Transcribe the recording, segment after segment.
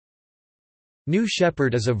New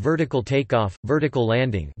Shepard is a vertical takeoff, vertical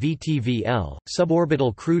landing (VTVL)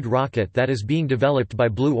 suborbital crewed rocket that is being developed by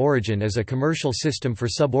Blue Origin as a commercial system for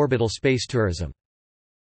suborbital space tourism.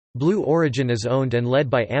 Blue Origin is owned and led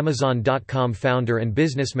by Amazon.com founder and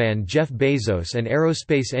businessman Jeff Bezos and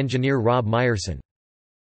aerospace engineer Rob Meyerson.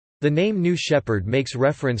 The name New Shepard makes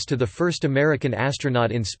reference to the first American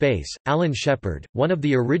astronaut in space, Alan Shepard, one of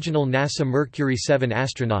the original NASA Mercury 7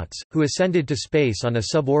 astronauts, who ascended to space on a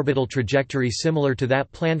suborbital trajectory similar to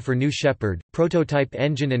that planned for New Shepard. Prototype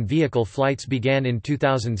engine and vehicle flights began in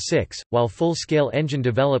 2006, while full-scale engine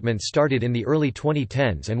development started in the early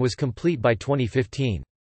 2010s and was complete by 2015.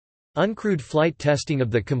 Uncrewed flight testing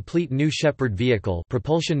of the complete New Shepard vehicle,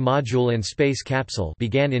 propulsion module and space capsule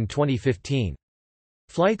began in 2015.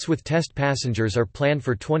 Flights with test passengers are planned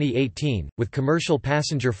for 2018, with commercial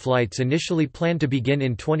passenger flights initially planned to begin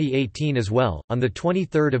in 2018 as well. On the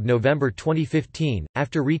 23rd of November 2015,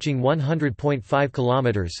 after reaching 100.5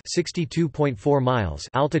 kilometers (62.4 miles)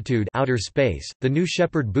 altitude outer space, the New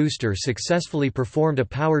Shepard booster successfully performed a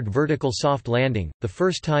powered vertical soft landing, the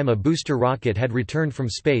first time a booster rocket had returned from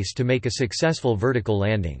space to make a successful vertical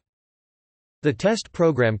landing. The test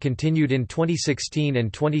program continued in 2016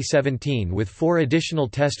 and 2017 with 4 additional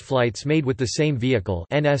test flights made with the same vehicle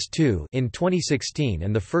NS-2 in 2016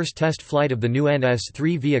 and the first test flight of the new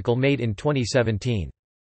NS-3 vehicle made in 2017.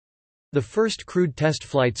 The first crewed test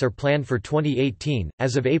flights are planned for 2018.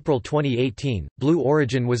 As of April 2018, Blue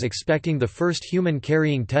Origin was expecting the first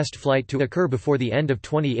human-carrying test flight to occur before the end of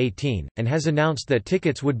 2018, and has announced that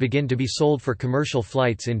tickets would begin to be sold for commercial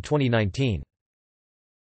flights in 2019.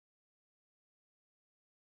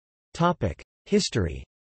 History.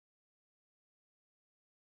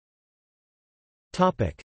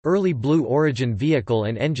 Early Blue Origin vehicle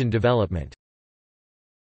and engine development.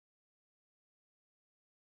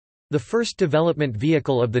 The first development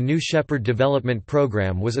vehicle of the New Shepard development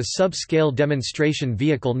program was a sub-scale demonstration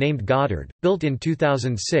vehicle named Goddard, built in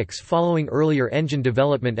 2006 following earlier engine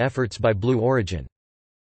development efforts by Blue Origin.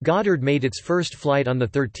 Goddard made its first flight on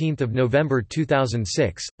 13 November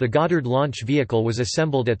 2006. The Goddard launch vehicle was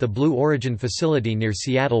assembled at the Blue Origin facility near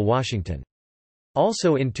Seattle, Washington.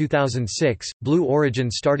 Also in 2006, Blue Origin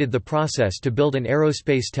started the process to build an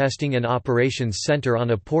aerospace testing and operations center on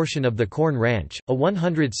a portion of the Corn Ranch, a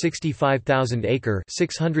 165,000-acre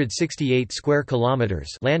 (668 square kilometers)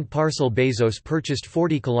 land parcel Bezos purchased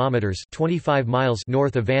 40 kilometers (25 miles)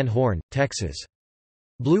 north of Van Horn, Texas.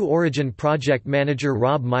 Blue Origin project manager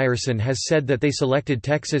Rob Meyerson has said that they selected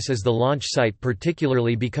Texas as the launch site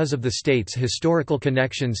particularly because of the state's historical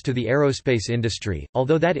connections to the aerospace industry,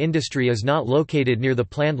 although that industry is not located near the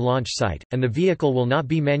planned launch site, and the vehicle will not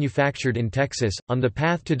be manufactured in Texas. On the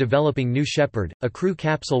path to developing New Shepard, a crew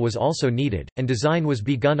capsule was also needed, and design was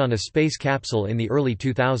begun on a space capsule in the early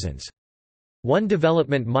 2000s. One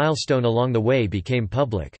development milestone along the way became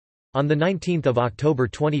public. On 19 October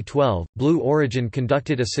 2012, Blue Origin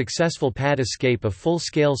conducted a successful pad escape of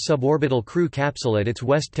full-scale suborbital crew capsule at its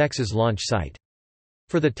West Texas launch site.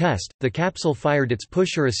 For the test, the capsule fired its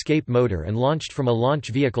pusher escape motor and launched from a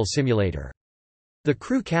launch vehicle simulator. The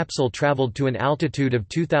crew capsule traveled to an altitude of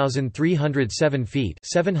 2,307 feet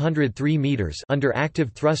 (703 meters) under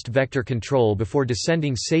active thrust vector control before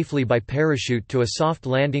descending safely by parachute to a soft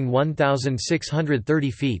landing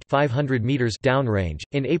 1,630 feet (500 meters) downrange.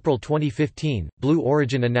 In April 2015, Blue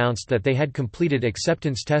Origin announced that they had completed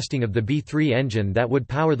acceptance testing of the B-3 engine that would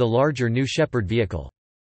power the larger New Shepard vehicle.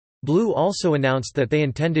 Blue also announced that they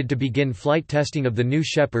intended to begin flight testing of the New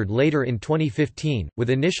Shepard later in 2015,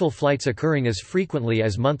 with initial flights occurring as frequently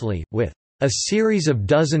as monthly, with a series of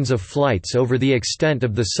dozens of flights over the extent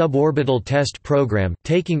of the suborbital test program,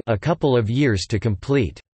 taking a couple of years to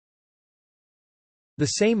complete. The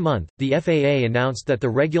same month, the FAA announced that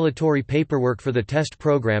the regulatory paperwork for the test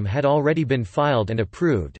program had already been filed and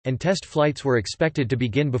approved, and test flights were expected to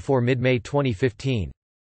begin before mid-May 2015.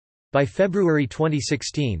 By February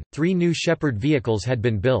 2016, 3 New Shepard vehicles had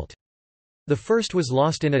been built. The first was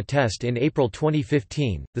lost in a test in April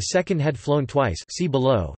 2015, the second had flown twice, see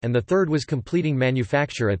below, and the third was completing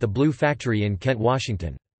manufacture at the Blue Factory in Kent,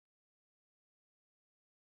 Washington.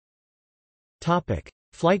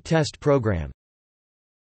 Flight test program.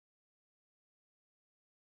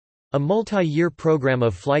 A multi-year program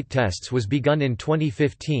of flight tests was begun in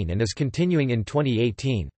 2015 and is continuing in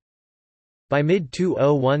 2018. By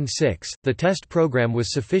mid-2016, the test program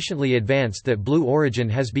was sufficiently advanced that Blue Origin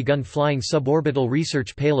has begun flying suborbital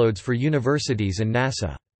research payloads for universities and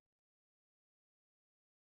NASA.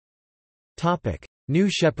 New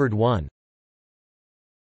Shepard 1.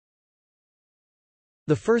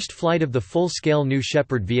 The first flight of the full-scale New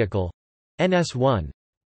Shepard vehicle, NS-1,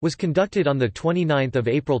 was conducted on 29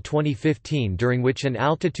 April 2015, during which an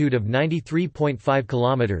altitude of 93.5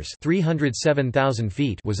 kilometers (307,000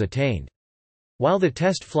 feet) was attained. While the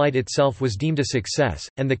test flight itself was deemed a success,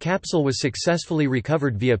 and the capsule was successfully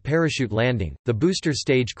recovered via parachute landing, the booster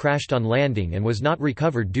stage crashed on landing and was not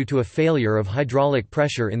recovered due to a failure of hydraulic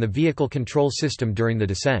pressure in the vehicle control system during the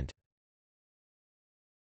descent.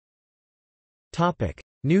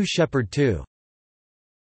 New Shepard 2.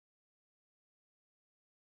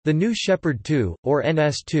 The New Shepard 2, or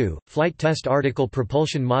NS-2, flight test article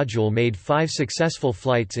propulsion module made 5 successful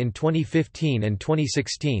flights in 2015 and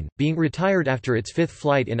 2016, being retired after its 5th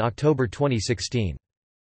flight in October 2016.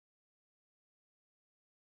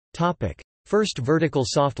 First vertical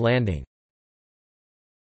soft landing.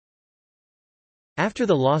 After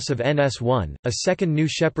the loss of NS-1, a second New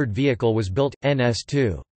Shepard vehicle was built,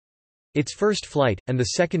 NS-2. Its first flight, and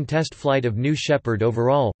the second test flight of New Shepard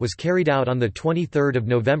overall, was carried out on 23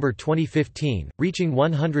 November 2015, reaching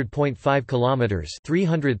 100.5 kilometers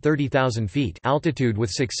 (330,000 feet) altitude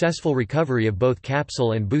with successful recovery of both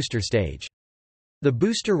capsule and booster stage. The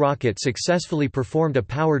booster rocket successfully performed a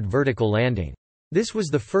powered vertical landing. This was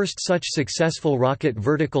the first such successful rocket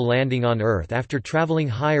vertical landing on Earth after traveling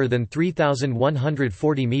higher than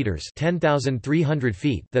 3,140 meters (10,300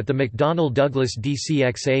 feet) that the McDonnell Douglas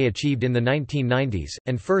DC-XA achieved in the 1990s,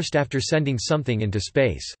 and first after sending something into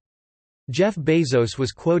space. Jeff Bezos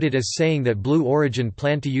was quoted as saying that Blue Origin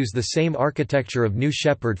planned to use the same architecture of New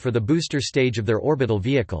Shepard for the booster stage of their orbital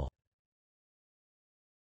vehicle.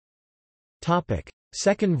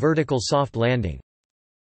 Second vertical soft landing.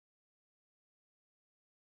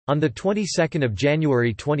 On the 22nd of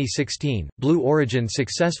January 2016, Blue Origin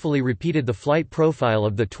successfully repeated the flight profile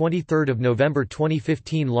of the 23rd of November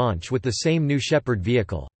 2015 launch with the same New Shepard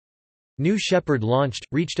vehicle. New Shepard launched,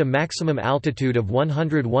 reached a maximum altitude of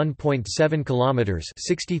 101.7 kilometers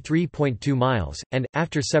 (63.2 miles), and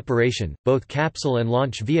after separation, both capsule and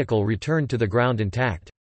launch vehicle returned to the ground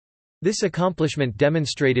intact. This accomplishment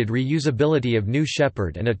demonstrated reusability of New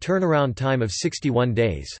Shepard and a turnaround time of 61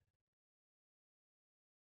 days.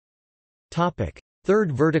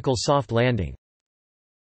 Third vertical soft landing.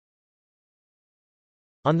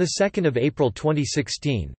 On 2 April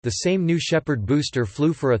 2016, the same New Shepard booster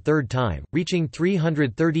flew for a third time, reaching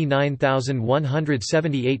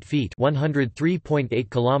 339,178 feet (103.8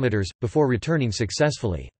 kilometers), before returning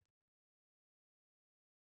successfully.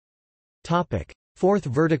 Fourth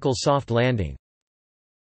vertical soft landing.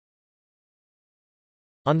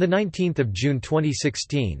 On 19 June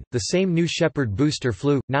 2016, the same New Shepard booster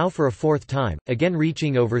flew, now for a fourth time, again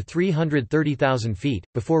reaching over 330,000 feet,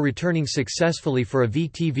 before returning successfully for a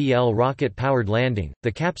VTVL rocket-powered landing.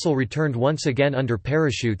 The capsule returned once again under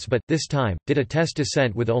parachutes but, this time, did a test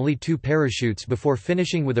descent with only 2 parachutes before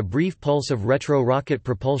finishing with a brief pulse of retro-rocket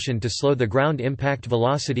propulsion to slow the ground impact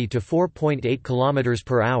velocity to 4.8 km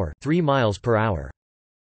per hour, 3 miles per hour.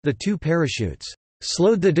 The 2 parachutes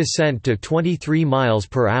slowed the descent to 23 miles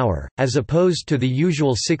per hour, as opposed to the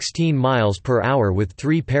usual 16 miles per hour with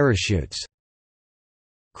 3 parachutes.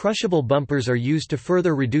 Crushable bumpers are used to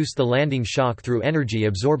further reduce the landing shock through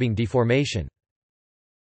energy-absorbing deformation.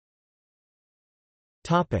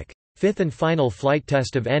 Fifth and final flight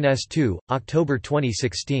test of NS-2, October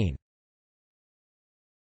 2016.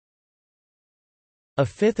 A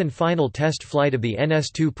fifth and final test flight of the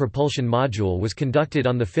NS-2 propulsion module was conducted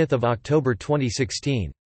on 5 October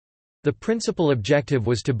 2016. The principal objective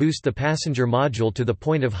was to boost the passenger module to the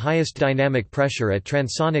point of highest dynamic pressure at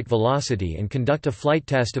transonic velocity and conduct a flight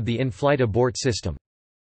test of the in-flight abort system.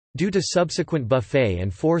 Due to subsequent buffet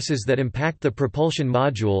and forces that impact the propulsion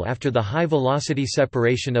module after the high-velocity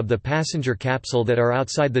separation of the passenger capsule that are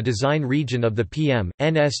outside the design region of the PM,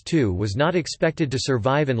 NS-2 was not expected to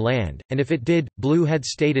survive and land, and if it did, Blue had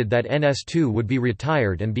stated that NS-2 would be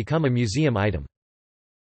retired and become a museum item.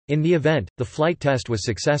 In the event, the flight test was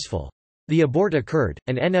successful. The abort occurred,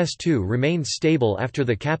 and NS-2 remained stable after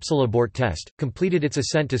the capsule abort test, completed its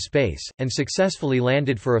ascent to space, and successfully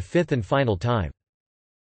landed for a fifth and final time.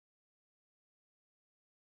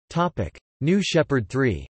 New Shepard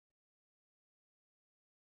 3.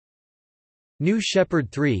 New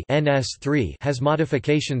Shepard 3 (NS-3) has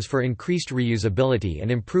modifications for increased reusability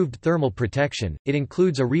and improved thermal protection. It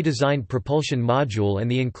includes a redesigned propulsion module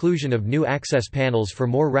and the inclusion of new access panels for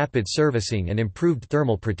more rapid servicing and improved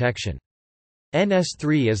thermal protection.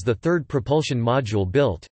 NS-3 is the third propulsion module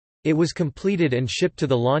built. It was completed and shipped to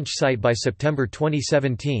the launch site by September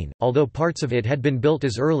 2017, although parts of it had been built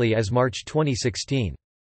as early as March 2016.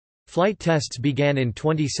 Flight tests began in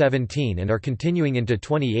 2017 and are continuing into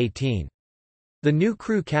 2018. The new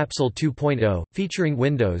Crew Capsule 2.0, featuring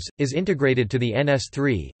Windows, is integrated to the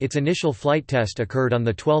NS-3. Its initial flight test occurred on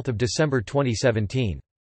 12 December 2017.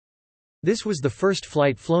 This was the first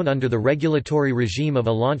flight flown under the regulatory regime of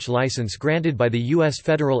a launch license granted by the U.S.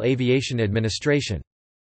 Federal Aviation Administration.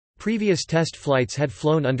 Previous test flights had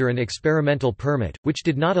flown under an experimental permit, which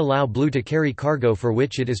did not allow Blue to carry cargo for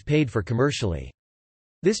which it is paid for commercially.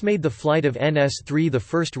 This made the flight of NS-3 the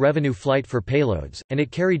first revenue flight for payloads, and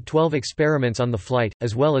it carried 12 experiments on the flight,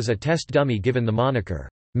 as well as a test dummy given the moniker,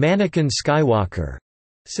 Mannequin Skywalker.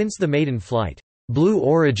 Since the maiden flight, Blue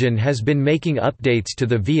Origin has been making updates to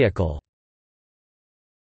the vehicle,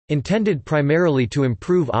 intended primarily to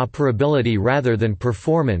improve operability rather than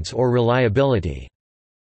performance or reliability.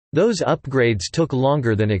 Those upgrades took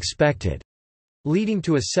longer than expected, leading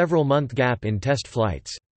to a several-month gap in test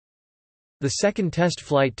flights. The second test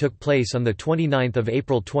flight took place on 29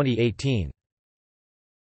 April 2018.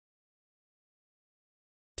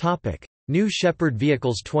 New Shepard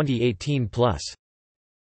vehicles 2018 plus.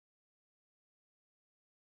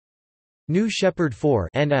 New Shepard 4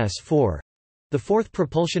 (NS4), the fourth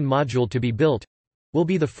propulsion module to be built, will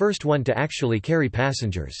be the first one to actually carry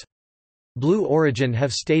passengers. Blue Origin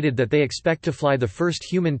have stated that they expect to fly the first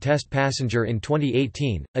human test passenger in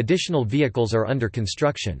 2018. Additional vehicles are under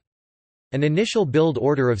construction. An initial build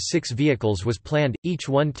order of 6 vehicles was planned, each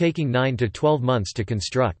one taking 9 to 12 months to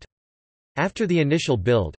construct. After the initial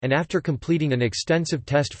build, and after completing an extensive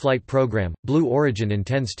test flight program, Blue Origin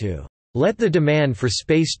intends to let the demand for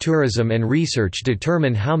space tourism and research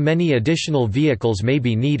determine how many additional vehicles may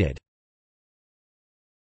be needed.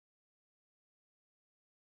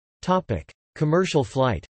 Commercial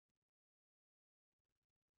flight.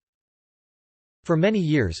 For many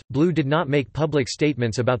years, Blue did not make public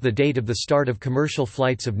statements about the date of the start of commercial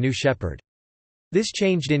flights of New Shepard. This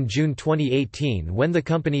changed in June 2018 when the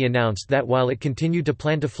company announced that while it continued to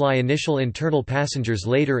plan to fly initial internal passengers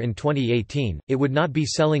later in 2018, it would not be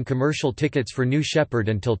selling commercial tickets for New Shepard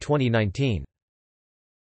until 2019.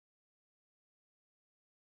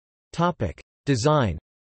 Design.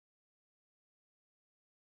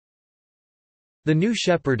 The New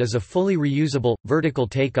Shepard is a fully reusable, vertical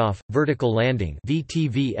takeoff, vertical landing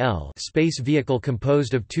 (VTVL) space vehicle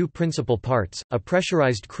composed of 2 principal parts, a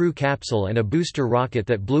pressurized crew capsule and a booster rocket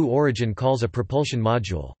that Blue Origin calls a propulsion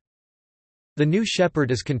module. The New Shepard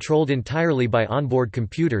is controlled entirely by onboard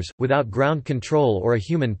computers, without ground control or a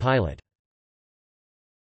human pilot.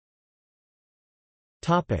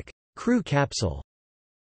 Crew capsule.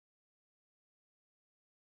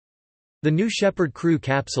 The New Shepard crew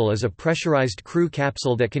capsule is a pressurized crew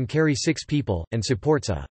capsule that can carry 6 people, and supports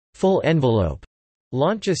a full-envelope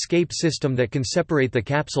launch escape system that can separate the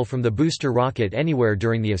capsule from the booster rocket anywhere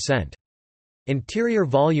during the ascent. Interior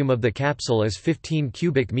volume of the capsule is 15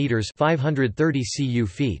 cubic meters (530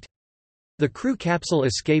 cu-feet). The crew capsule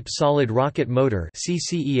escape solid rocket motor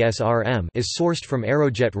 (CCESRM) is sourced from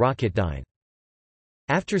Aerojet Rocketdyne.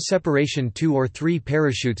 After separation 2 or 3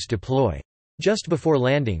 parachutes deploy. Just before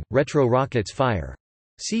landing, retro rockets fire.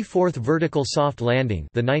 See 4th vertical soft landing,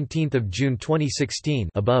 the 19th of June 2016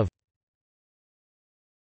 above.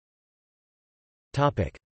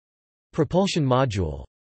 Topic: Propulsion module.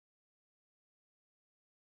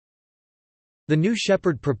 The New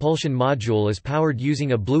Shepard propulsion module is powered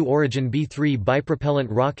using a Blue Origin B3 bipropellant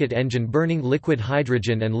rocket engine burning liquid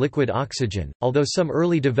hydrogen and liquid oxygen, although some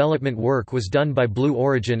early development work was done by Blue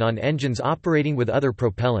Origin on engines operating with other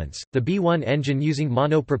propellants, the B1 engine using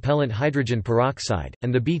monopropellant hydrogen peroxide,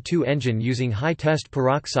 and the B2 engine using high-test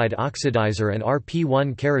peroxide oxidizer and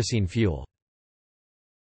RP1 kerosene fuel.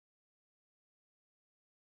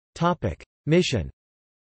 Mission.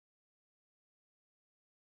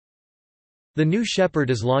 The New Shepard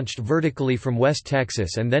is launched vertically from West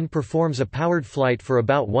Texas and then performs a powered flight for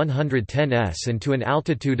about 110 s and to an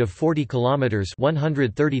altitude of 40 km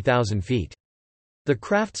 (130,000 feet). The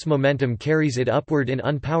craft's momentum carries it upward in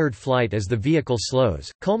unpowered flight as the vehicle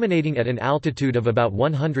slows, culminating at an altitude of about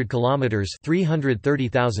 100 km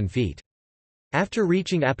 (330,000 feet). After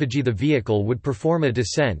reaching apogee, the vehicle would perform a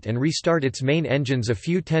descent and restart its main engines a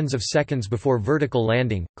few tens of seconds before vertical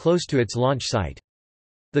landing, close to its launch site.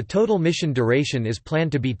 The total mission duration is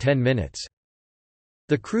planned to be 10 minutes.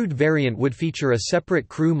 The crewed variant would feature a separate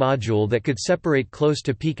crew module that could separate close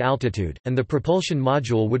to peak altitude, and the propulsion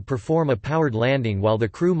module would perform a powered landing while the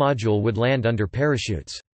crew module would land under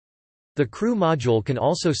parachutes. The crew module can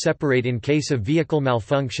also separate in case of vehicle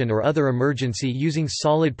malfunction or other emergency using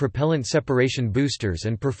solid propellant separation boosters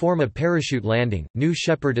and perform a parachute landing. New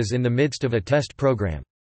Shepard is in the midst of a test program.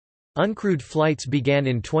 Uncrewed flights began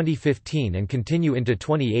in 2015 and continue into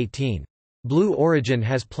 2018. Blue Origin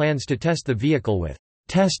has plans to test the vehicle with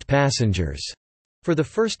test passengers for the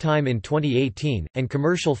first time in 2018, and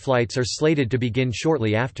commercial flights are slated to begin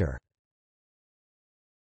shortly after.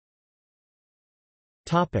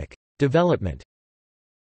 Development.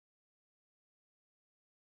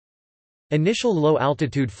 Initial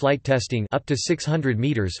low-altitude flight testing up to 600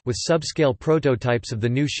 meters with subscale prototypes of the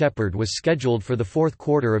new Shepard was scheduled for the fourth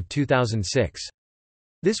quarter of 2006.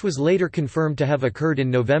 This was later confirmed to have occurred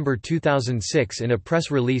in November 2006 in a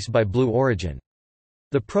press release by Blue Origin.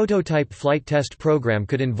 The prototype flight test program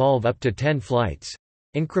could involve up to 10 flights.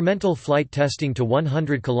 Incremental flight testing to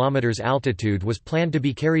 100 km altitude was planned to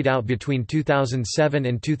be carried out between 2007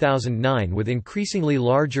 and 2009 with increasingly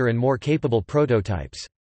larger and more capable prototypes.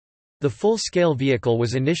 The full-scale vehicle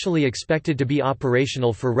was initially expected to be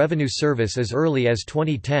operational for revenue service as early as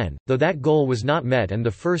 2010, though that goal was not met and the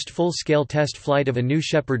first full-scale test flight of a new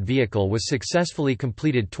Shepard vehicle was successfully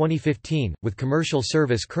completed 2015, with commercial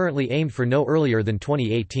service currently aimed for no earlier than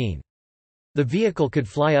 2018. The vehicle could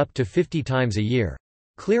fly up to 50 times a year.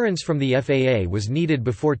 Clearance from the FAA was needed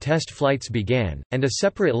before test flights began, and a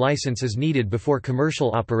separate license is needed before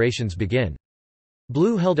commercial operations begin.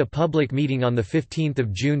 Blue held a public meeting on 15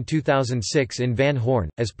 June 2006 in Van Horn,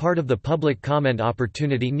 as part of the public comment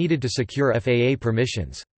opportunity needed to secure FAA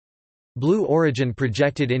permissions. Blue Origin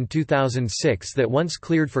projected in 2006 that once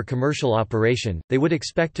cleared for commercial operation, they would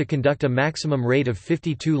expect to conduct a maximum rate of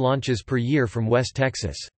 52 launches per year from West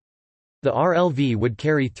Texas. The RLV would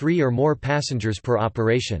carry 3 or more passengers per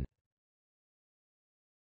operation.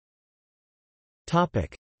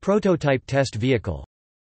 Prototype test vehicle.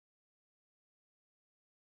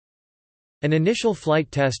 An initial flight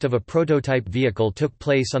test of a prototype vehicle took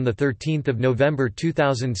place on 13 November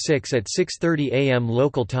 2006 at 6:30 a.m.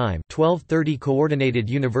 local time, 12:30 Coordinated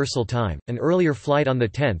Universal Time, an earlier flight on the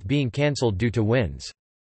 10th being cancelled due to winds.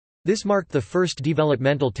 This marked the first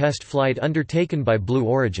developmental test flight undertaken by Blue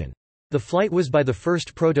Origin. The flight was by the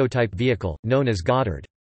first prototype vehicle, known as Goddard.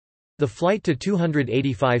 The flight to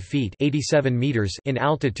 285 feet (87 meters) in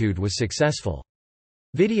altitude was successful.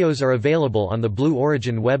 Videos are available on the Blue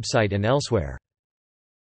Origin website and elsewhere.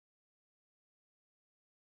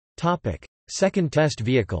 Second test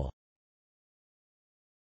vehicle.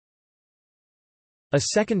 A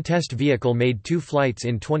second test vehicle made 2 flights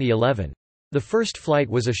in 2011. The first flight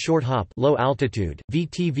was a short hop low altitude,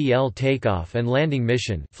 VTVL takeoff and landing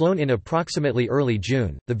mission flown in approximately early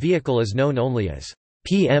June. The vehicle is known only as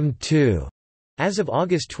PM2. As of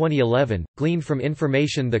August 2011, gleaned from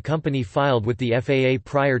information the company filed with the FAA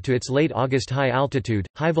prior to its late August high-altitude,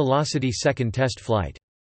 high-velocity second test flight.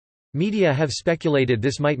 Media have speculated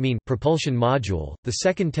this might mean propulsion module. The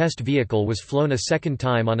second test vehicle was flown a second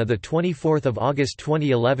time on a 24 August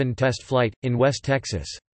 2011 test flight, in West Texas.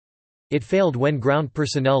 It failed when ground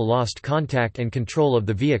personnel lost contact and control of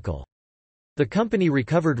the vehicle. The company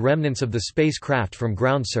recovered remnants of the spacecraft from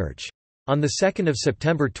ground search. On 2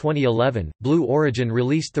 September 2011, Blue Origin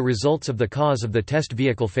released the results of the cause of the test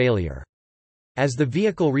vehicle failure. As the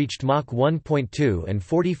vehicle reached Mach 1.2 and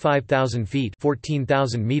 45,000 feet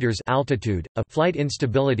 (14,000 meters) altitude, a flight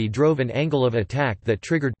instability drove an angle of attack that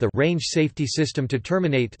triggered the range safety system to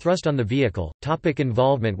terminate thrust on the vehicle.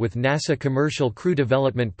 Involvement with NASA Commercial Crew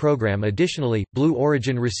Development Program. Additionally, Blue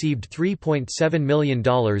Origin received $3.7 million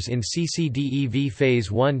in CCDEV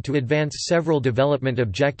Phase 1 to advance several development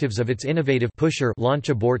objectives of its innovative Pusher Launch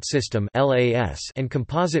Abort System (LAS) and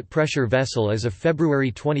composite pressure vessel. As of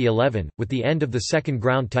February 2011, with the end of the second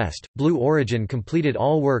ground test, Blue Origin completed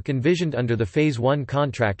all work envisioned under the Phase 1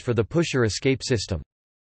 contract for the Pusher escape system.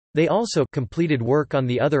 They also completed work on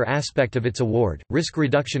the other aspect of its award, risk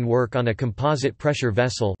reduction work on a composite pressure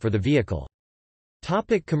vessel for the vehicle.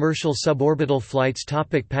 Commercial suborbital flights.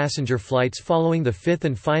 Passenger flights. Following the fifth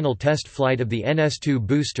and final test flight of the NS-2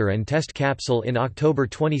 booster and test capsule in October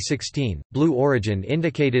 2016, Blue Origin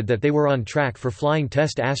indicated that they were on track for flying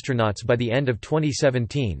test astronauts by the end of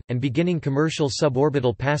 2017, and beginning commercial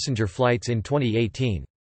suborbital passenger flights in 2018.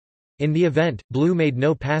 In the event, Blue made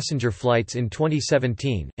no passenger flights in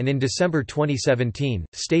 2017, and in December 2017,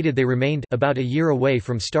 stated they remained about a year away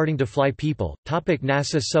from starting to fly people.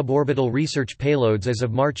 NASA suborbital research payloads. As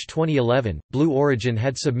of March 2011, Blue Origin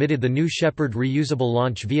had submitted the new Shepard reusable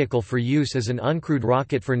launch vehicle for use as an uncrewed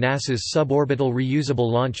rocket for NASA's Suborbital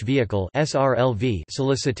Reusable Launch Vehicle (SRLV)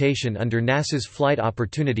 solicitation under NASA's Flight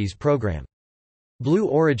Opportunities Program. Blue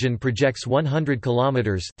Origin projects 100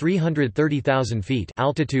 kilometers (330,000 feet)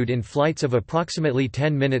 altitude in flights of approximately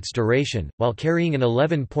 10 minutes duration, while carrying an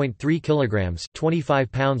 11.3 kilograms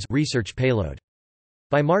 (25 pounds) research payload.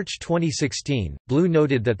 By March 2016, Blue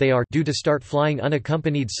noted that they are due to start flying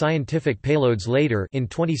unaccompanied scientific payloads later in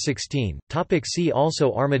 2016. See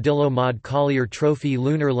also Armadillo Mod Collier Trophy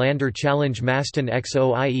Lunar Lander Challenge Maston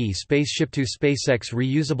XOIE Spaceship to SpaceX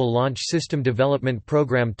Reusable Launch System Development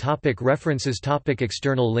Program. References.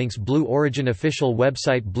 External links. Blue Origin official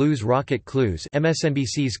website. Blue's Rocket Clues,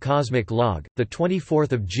 MSNBC's Cosmic Log, 24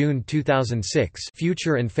 June 2006.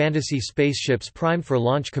 Future and Fantasy spaceships primed for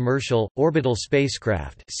launch. Commercial orbital spacecraft.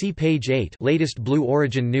 See page 8. Latest Blue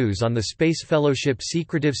Origin news on the Space Fellowship.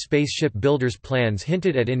 Secretive spaceship builders plans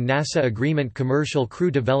hinted at in NASA agreement. Commercial crew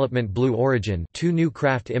development. Blue Origin 2 new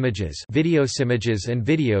craft images, images and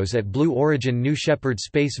videos at Blue Origin. New Shepard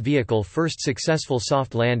space vehicle first successful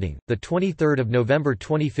soft landing, 23 November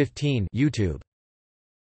 2015. YouTube.